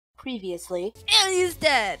Previously. And he's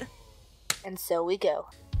dead! And so we go.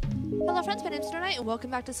 Hello friends, my name's Lunernight and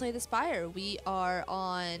welcome back to Slay the Spire. We are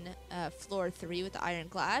on floor 3 with the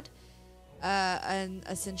Ironclad and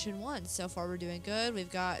Ascension 1. So far we're doing good.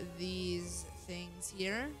 We've got these things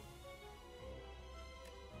here.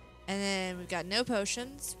 And then we've got no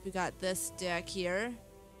potions. We got this deck here.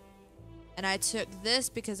 And I took this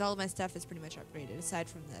because all of my stuff is pretty much upgraded aside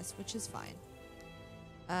from this, which is fine.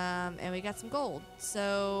 And we got some gold.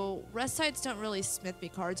 So rest sites don't really smith me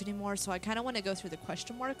cards anymore, so I kind of want to go through the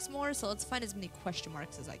question marks more. So let's find as many question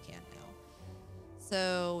marks as I can now.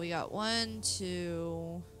 So we got 1,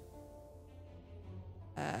 2,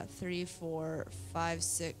 3, 4, 5,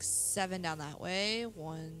 6, 7 down that way.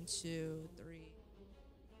 1, 2, 3,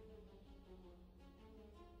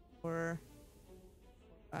 4,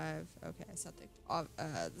 5. Okay, I thought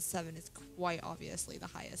the 7 is quite obviously the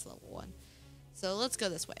highest level one. So let's go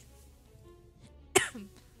this way. I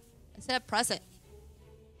said press it.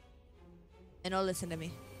 And don't listen to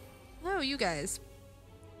me. Oh, you guys.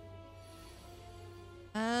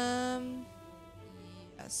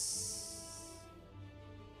 Yes.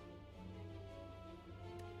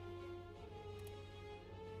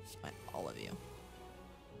 All of you.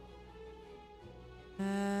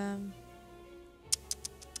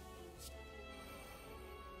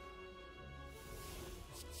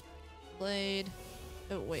 Blade.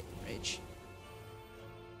 Oh, wait. Rage.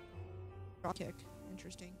 Drop kick.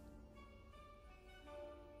 Interesting.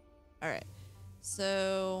 Alright.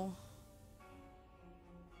 So...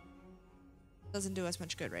 doesn't do us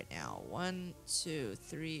much good right now. 1, 2,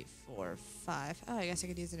 3, 4, 5. Oh, I guess I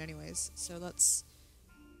could use it anyways. So let's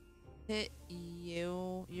hit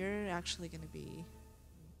you. You're actually gonna be...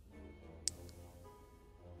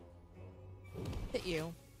 hit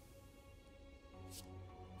you.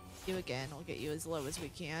 You again. We'll get you as low as we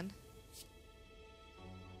can.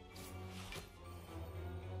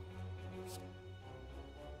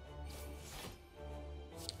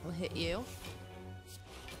 We'll hit you.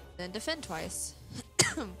 Then defend twice.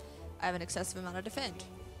 I have an excessive amount of defend.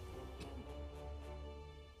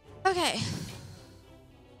 Okay.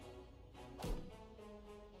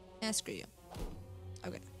 Yeah, screw you.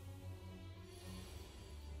 Okay.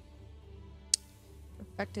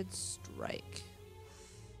 Perfected strike.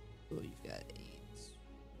 Oh, you've got 8.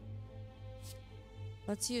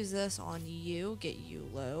 Let's use this on you. Get you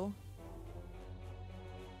low.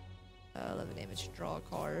 11 damage. Draw a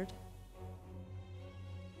card.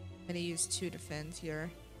 I'm gonna use 2 defend here.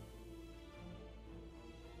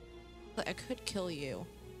 But I could kill you.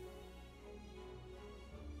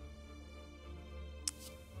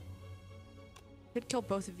 Could kill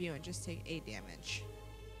both of you and just take 8 damage.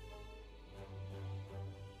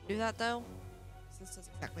 Do that though? This does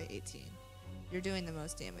exactly 18. You're doing the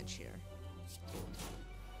most damage here.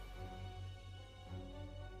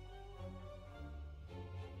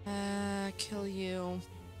 Kill you.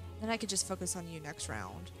 Then I could just focus on you next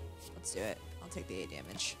round. Let's do it. I'll take the 8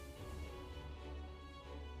 damage.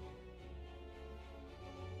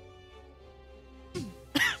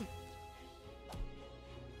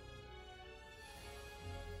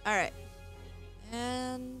 Alright.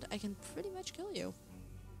 And I can pretty much kill you.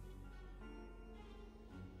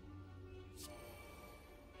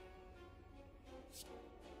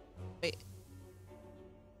 Wait.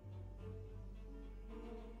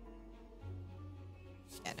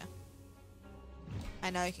 Yeah, no. I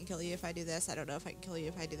know I can kill you if I do this. I don't know if I can kill you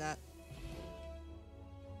if I do that.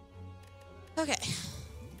 Okay.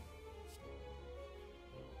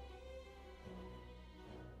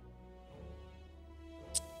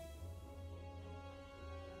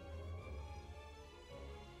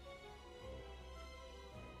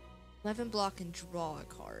 Block and draw a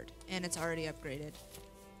card. And it's already upgraded.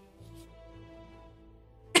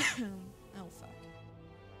 Oh, fuck.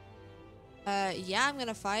 Yeah, I'm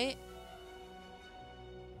gonna fight.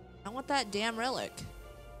 I want that damn relic.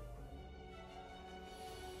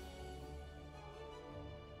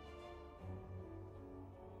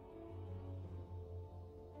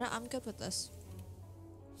 No, I'm good with this.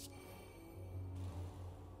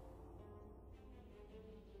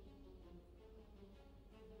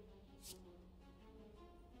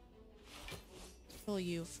 Kill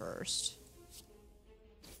you first.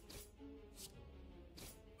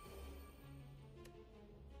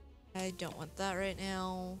 I don't want that right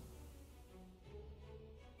now.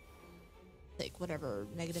 Take whatever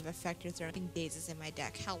negative effect you're throwing. Daze is in my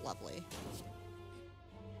deck. How lovely.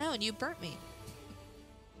 Oh, and you burnt me.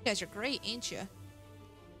 You guys are great, ain't you?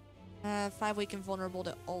 5 weak and vulnerable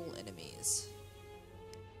to all enemies.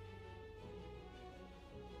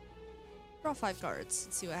 Draw 5 cards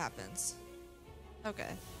and see what happens.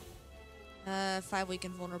 Okay. 5 weak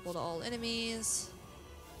and vulnerable to all enemies.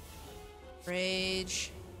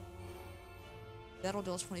 Rage. That'll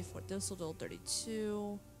deal 24. This will deal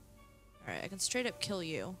 32. Alright, I can straight up kill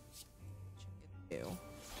you. Which I can do.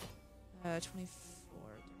 24.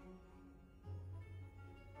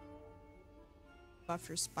 Buff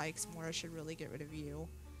your spikes more. I should really get rid of you.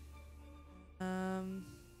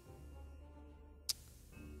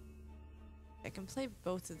 I can play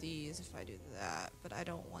both of these if I do that, but I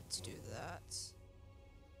don't want to do that.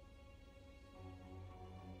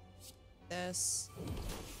 This.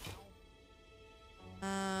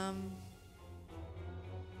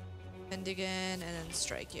 Bend again, and then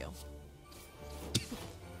strike you.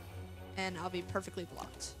 And I'll be perfectly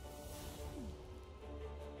blocked.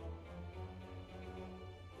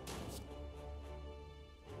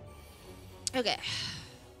 Okay.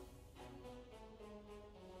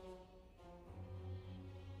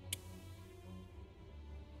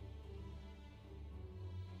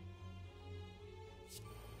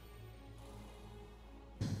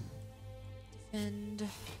 Defend.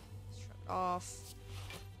 Shrug it off.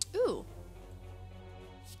 Ooh.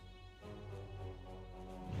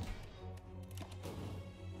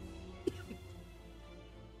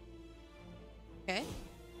 Okay.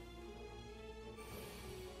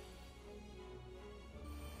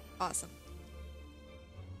 Awesome.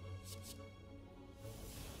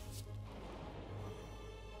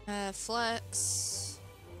 Flex.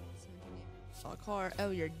 Car. Oh,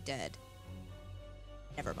 you're dead.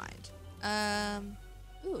 Never mind.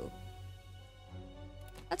 Ooh.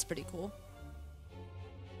 That's pretty cool.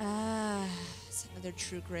 It's another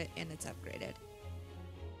true grit and it's upgraded.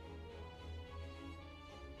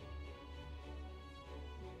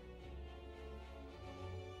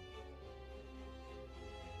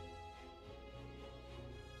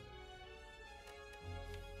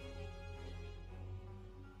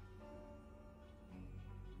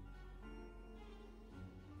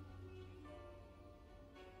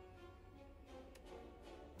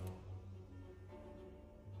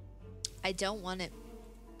 I don't want it.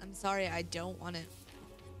 I'm sorry, I don't want it.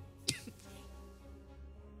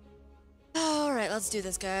 Alright, let's do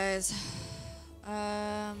this, guys.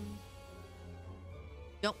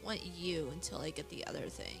 Don't want you until I get the other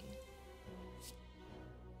thing.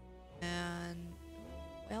 And,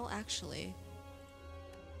 well, actually.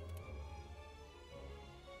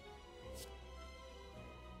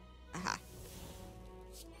 Aha.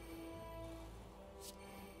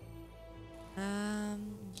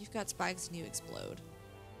 You've got spikes and you explode.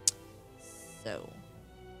 So.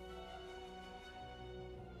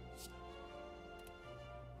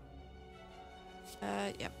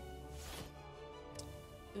 Yep.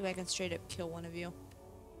 Ooh, I can straight up kill one of you.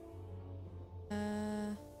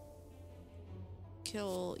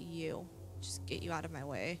 Kill you. Just get you out of my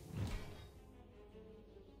way.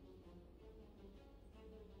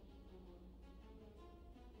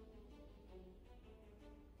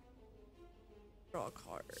 Draw a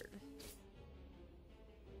card.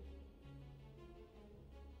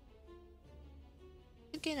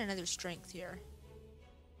 Could gain another strength here.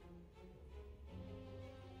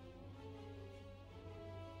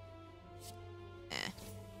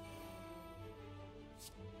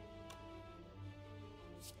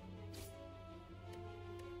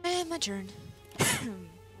 And my turn.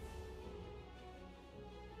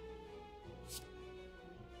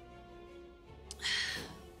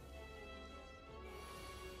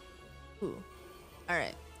 Ooh.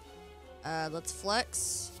 Alright. Let's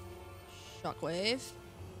flex. Shockwave.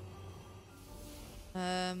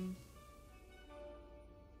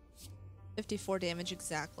 54 damage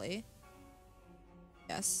exactly.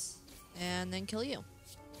 Yes. And then kill you.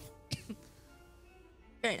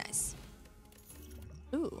 Very nice.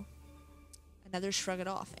 Ooh. Another shrug it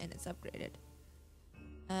off, and it's upgraded.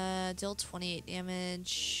 Deal 28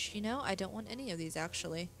 damage. You know, I don't want any of these,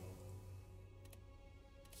 actually.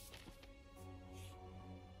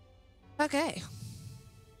 Okay.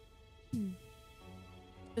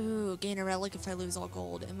 Ooh, gain a relic if I lose all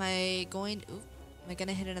gold. Am I going... Ooh, am I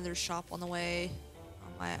gonna hit another shop on the way?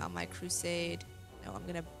 On my crusade? No, I'm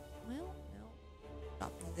gonna... Well, no.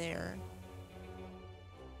 Stop there.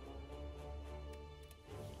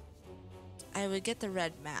 I would get the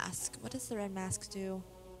red mask. What does the red mask do?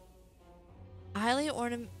 A highly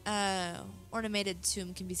ornamented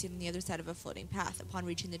tomb can be seen on the other side of a floating path. Upon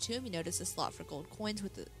reaching the tomb, you notice a slot for gold coins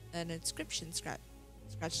with an inscription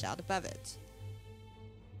scratched out above it.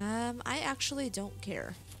 I actually don't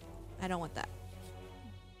care. I don't want that.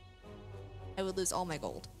 I would lose all my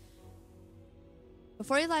gold.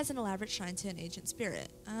 Before you lies an elaborate shrine to an ancient spirit.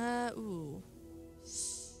 Ooh.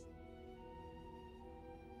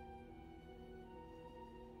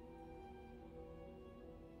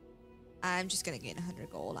 I'm just gonna gain 100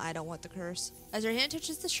 gold. I don't want the curse. As your hand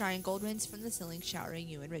touches the shrine, gold rains from the ceiling, showering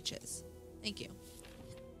you in riches. Thank you.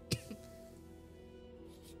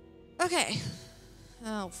 Okay.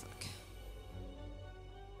 Oh, fuck.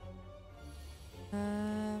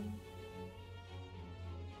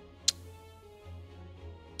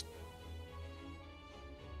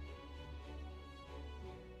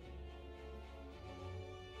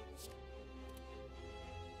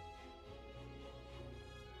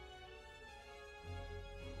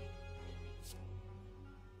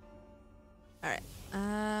 Alright.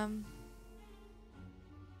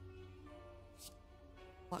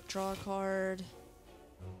 Block, draw a card.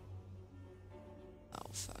 Oh,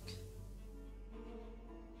 fuck.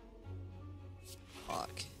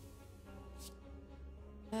 Fuck.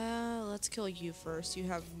 Let's kill you first. You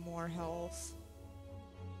have more health.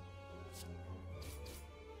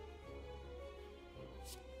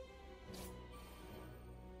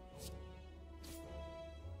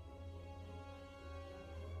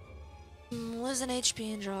 Lose an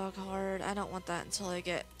HP and draw a card. I don't want that until I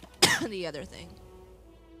get the other thing.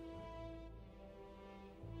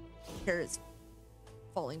 Here it's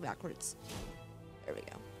falling backwards. There we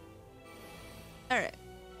go. Alright.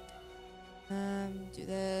 Do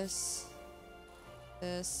this.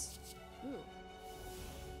 This. Ooh.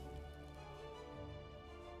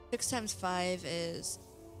 6 times 5 is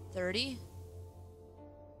 30.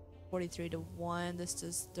 43 to 1. This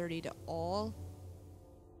does 30 to all.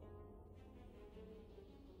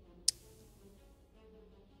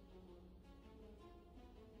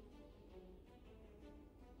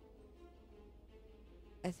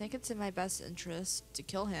 I think it's in my best interest to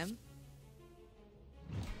kill him.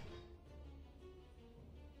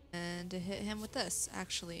 And to hit him with this.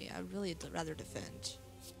 Actually, I'd really rather defend.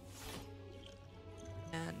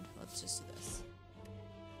 And let's just do this.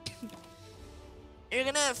 You're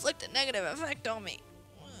gonna inflict a negative effect on me.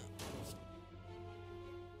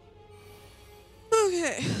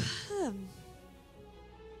 Okay.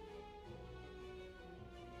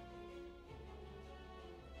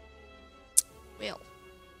 Well.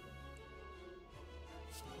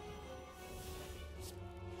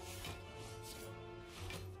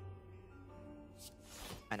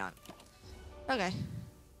 Why not? Okay.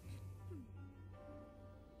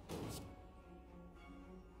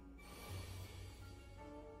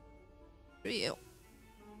 For you.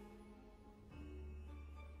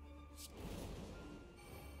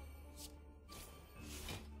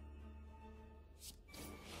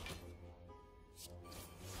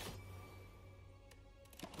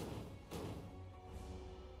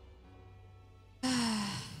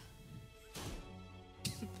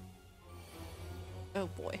 Oh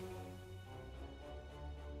boy.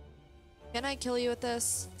 Can I kill you with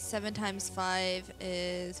this? 7 times 5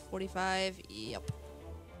 is 45. Yep.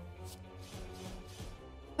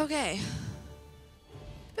 Okay.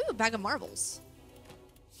 Ooh, bag of marbles.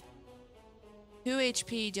 2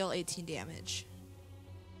 HP, deal 18 damage.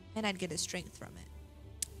 And I'd get a strength from it.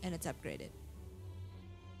 And it's upgraded.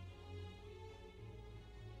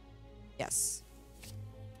 Yes.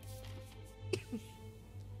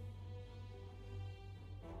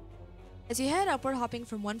 As you head upward, hopping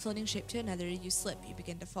from one floating shape to another, you slip, you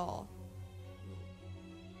begin to fall.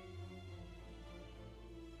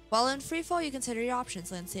 While in free fall, you consider your options.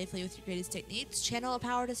 Land safely with your greatest techniques, channel a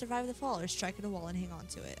power to survive the fall, or strike at a wall and hang on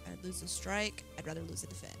to it. I'd lose a strike, I'd rather lose a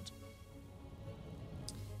defend.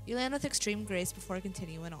 You land with extreme grace before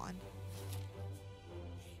continuing on.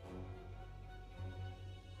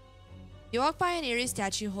 You walk by an eerie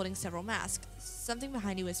statue holding several masks. Something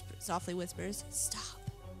behind you softly whispers, "Stop."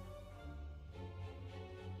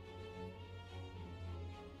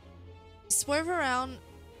 Swerve around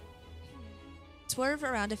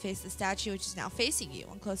to face the statue, which is now facing you.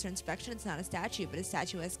 On closer inspection, it's not a statue, but a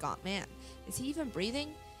statuesque gaunt man. Is he even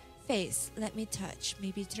breathing? Face, let me touch.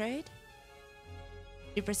 Maybe trade?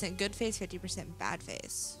 50% good face, 50% bad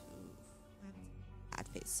face. Ooh, bad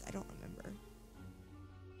face. I don't remember.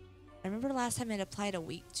 I remember the last time it applied a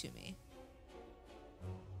week to me.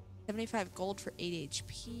 75 gold for 8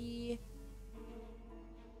 HP.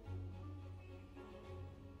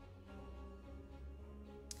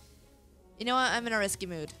 You know what? I'm in a risky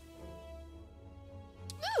mood.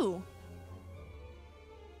 Ooh.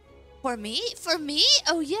 For me? For me?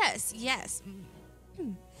 Oh, yes. Yes.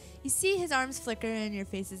 You see his arms flicker and your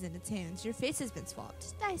face is in its hands. Your face has been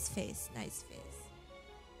swapped. Nice face. Nice face.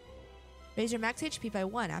 Raise your max HP by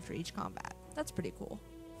 1 after each combat. That's pretty cool.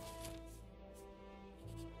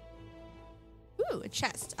 Ooh, a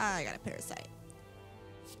chest. Ah, I got a parasite.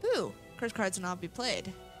 Ooh, curse cards will not be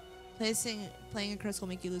played. Playing a curse will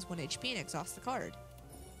make you lose 1 HP and exhaust the card.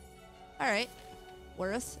 Alright.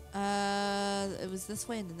 Worth. It was this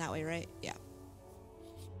way and then that way, right? Yeah.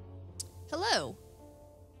 Hello.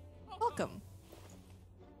 Welcome.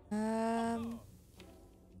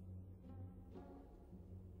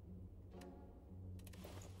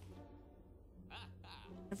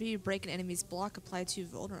 Whenever you break an enemy's block, apply 2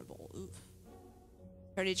 vulnerable. Oof.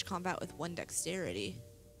 Start each combat with 1 dexterity.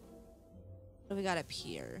 What do we got up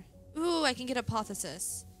here? Ooh, I can get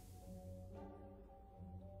Hypothesis.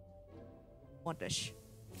 Wondish.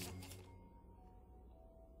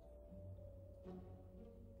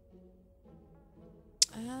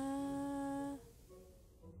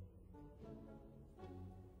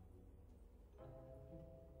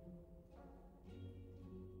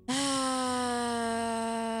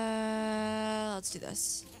 Let's do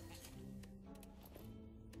this.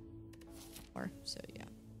 Or so, yeah.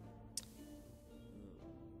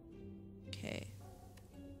 Okay.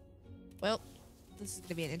 Well, this is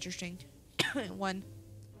gonna be an interesting one.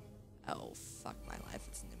 Oh, fuck my life.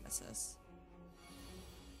 It's Nemesis.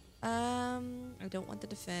 I don't want to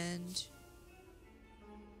defend.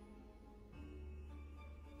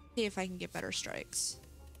 See if I can get better strikes.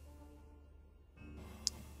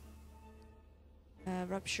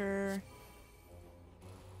 Rupture.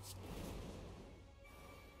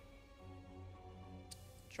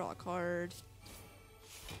 Draw a card.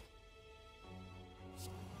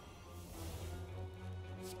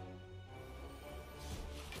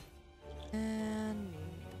 And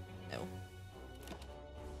no.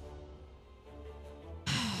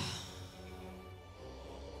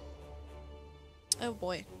 Oh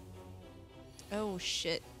boy. Oh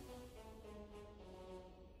shit.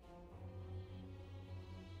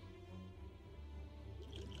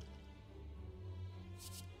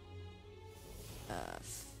 Fuck.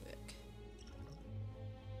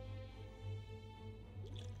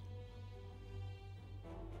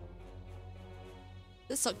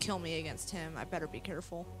 This'll kill me against him. I better be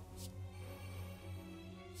careful.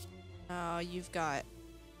 Oh, you've got...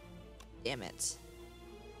 Damn it.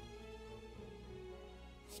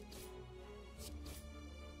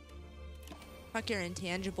 Fuck, you're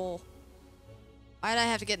intangible. Why'd I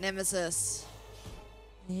have to get Nemesis?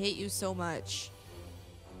 I hate you so much.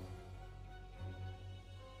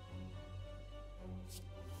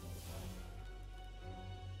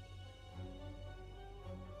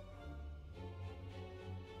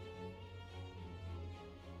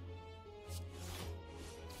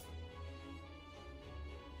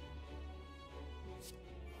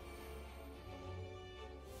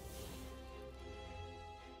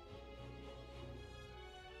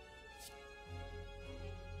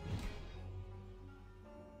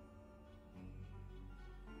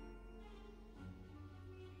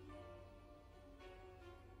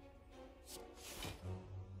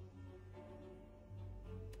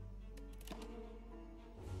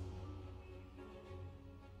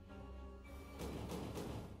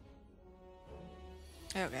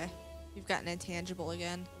 Okay. You've got an intangible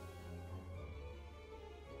again.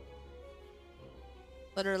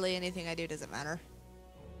 Literally anything I do doesn't matter.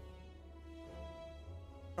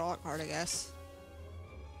 Draw a card, I guess.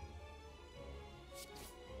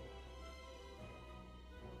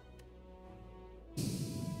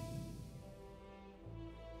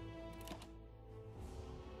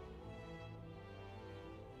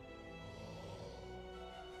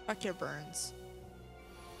 Fuck your burns.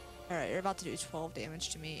 Alright, you're about to do 12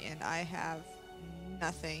 damage to me, and I have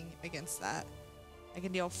nothing against that. I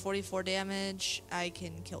can deal 44 damage. I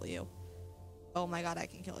can kill you. Oh my god, I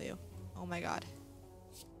can kill you. Oh my god.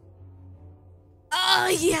 Oh,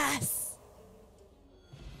 yes!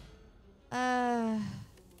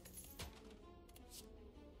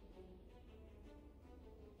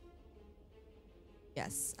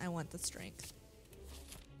 Yes, I want the strength.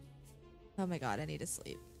 Oh my god, I need to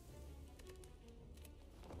sleep.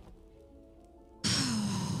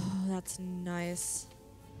 That's nice.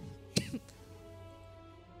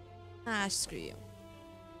 Ah, screw you.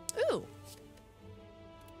 Ooh!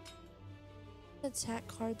 Attack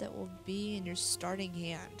card that will be in your starting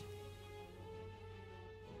hand.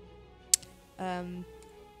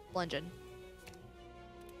 Bludgeon.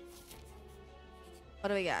 What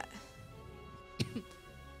do we got?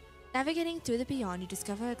 Navigating through the beyond, you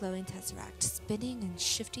discover a glowing tesseract, spinning and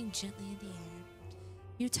shifting gently in the air.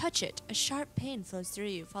 You touch it. A sharp pain flows through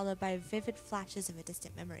you, followed by vivid flashes of a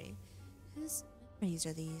distant memory. Whose memories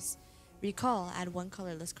are these? Recall, add 1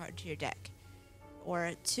 colorless card to your deck.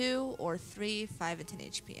 Or 2, or 3, 5, and 10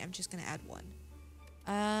 HP. I'm just gonna add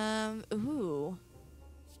 1. Ooh.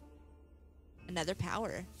 Another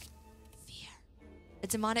power. Fear. A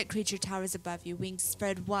demonic creature towers above you, wings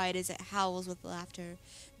spread wide as it howls with laughter.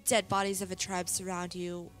 Dead bodies of a tribe surround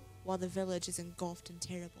you while the village is engulfed in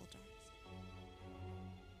terrible darkness.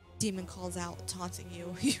 Demon calls out, taunting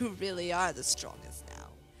you. You really are the strongest now.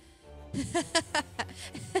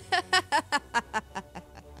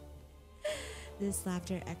 This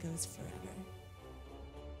laughter echoes forever.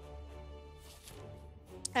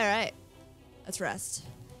 Alright. Let's rest.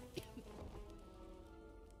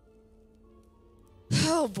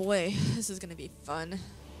 Oh boy, this is gonna be fun.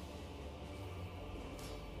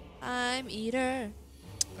 I'm eater.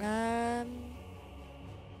 Oh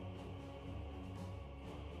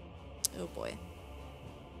boy.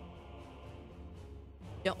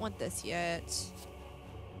 Don't want this yet.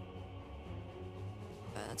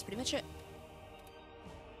 That's pretty much it.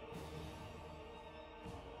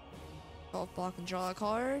 12 block and draw a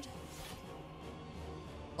card.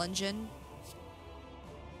 Plunge in.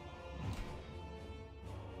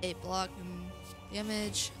 8 block and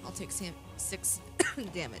damage. I'll take 6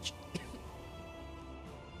 damage.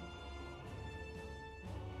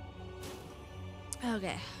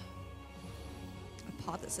 Okay.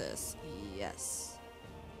 Hypothesis. Yes.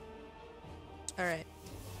 Alright.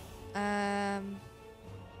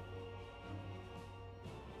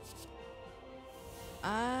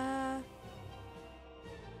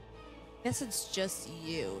 Guess it's just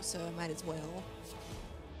you, so I might as well.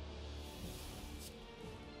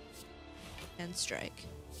 And strike.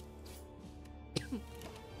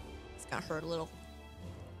 It's gonna hurt a little.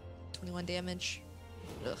 21 damage.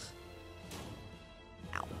 Ugh.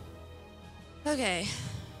 Ow. Okay.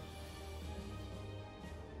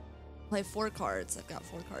 Play 4 cards. I've got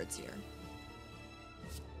 4 cards here.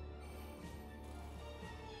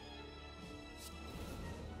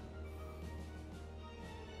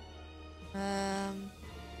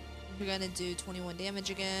 We're gonna do 21 damage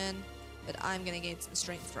again, but I'm gonna gain some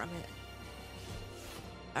strength from it.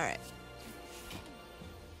 Alright.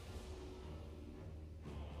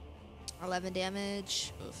 11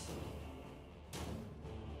 damage. Oof.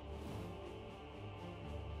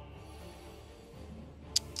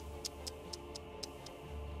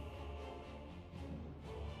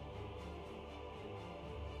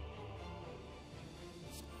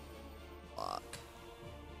 Block.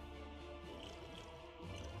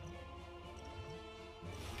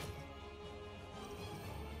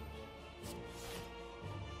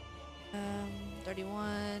 Um,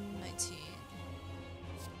 31, 19.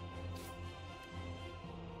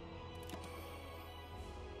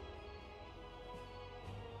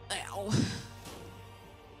 Ow.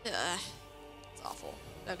 Ugh. It's awful.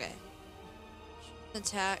 Okay.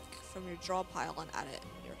 Attack from your draw pile and add it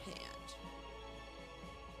in your hand.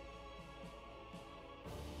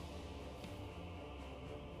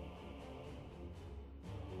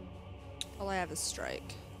 All I have is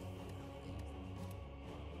strike.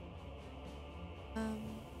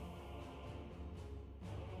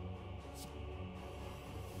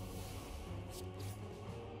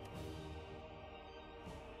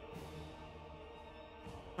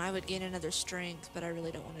 I would gain another strength, but I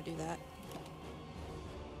really don't want to do that.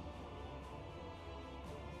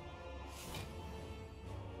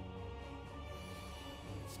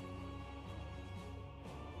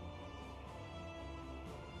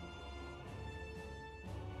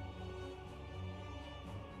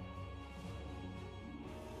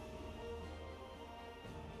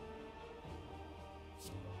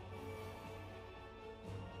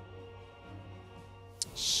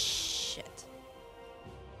 Shit.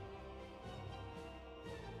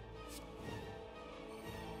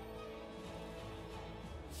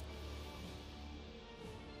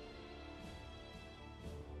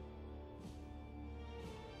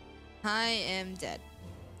 I am dead.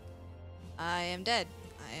 I am dead.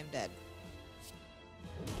 I am dead.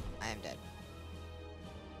 I am dead.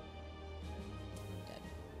 I'm dead.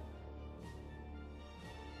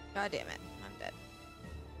 God damn it. I'm dead.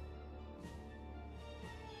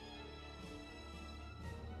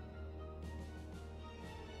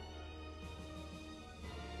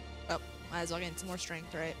 Oh, might as well gain some more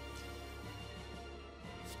strength, right?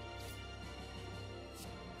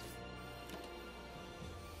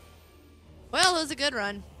 Well, it was a good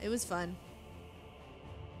run. It was fun.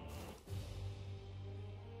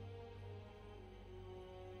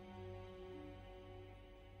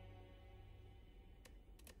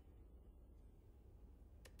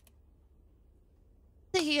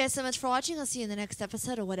 Thank you guys so much for watching. I'll see you in the next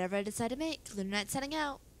episode or whatever I decide to make. Lunernight signing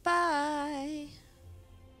out. Bye.